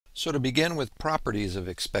So to begin with properties of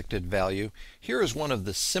expected value, here is one of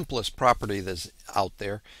the simplest properties that's out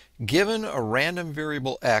there. Given a random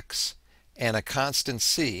variable x and a constant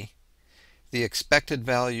c, the expected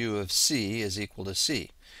value of c is equal to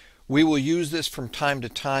c. We will use this from time to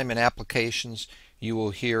time in applications. You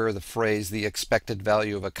will hear the phrase, the expected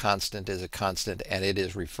value of a constant is a constant, and it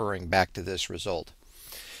is referring back to this result.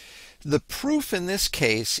 The proof in this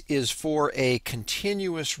case is for a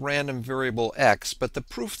continuous random variable x, but the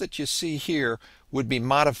proof that you see here would be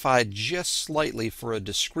modified just slightly for a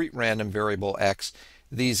discrete random variable x.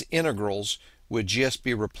 These integrals would just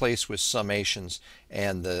be replaced with summations,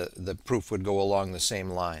 and the proof would go along the same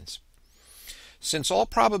lines. Since all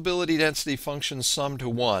probability density functions sum to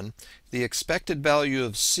 1, the expected value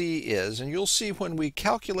of c is, and you'll see when we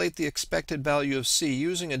calculate the expected value of c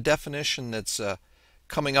using a definition that's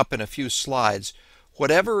coming up in a few slides,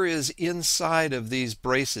 whatever is inside of these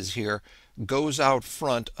braces here goes out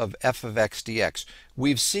front of f of x dx.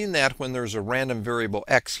 We've seen that when there's a random variable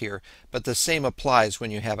x here, but the same applies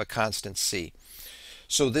when you have a constant c.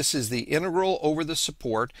 So this is the integral over the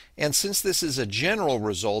support, and since this is a general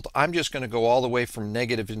result, I'm just going to go all the way from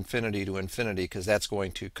negative infinity to infinity, because that's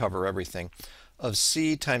going to cover everything, of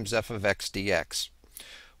c times f of x dx.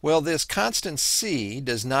 Well, this constant c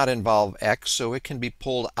does not involve x, so it can be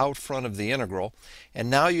pulled out front of the integral. And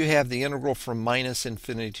now you have the integral from minus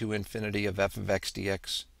infinity to infinity of f of x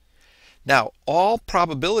dx. Now, all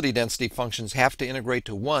probability density functions have to integrate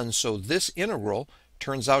to 1, so this integral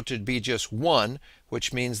turns out to be just 1,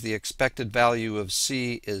 which means the expected value of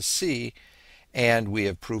c is c, and we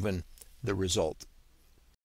have proven the result.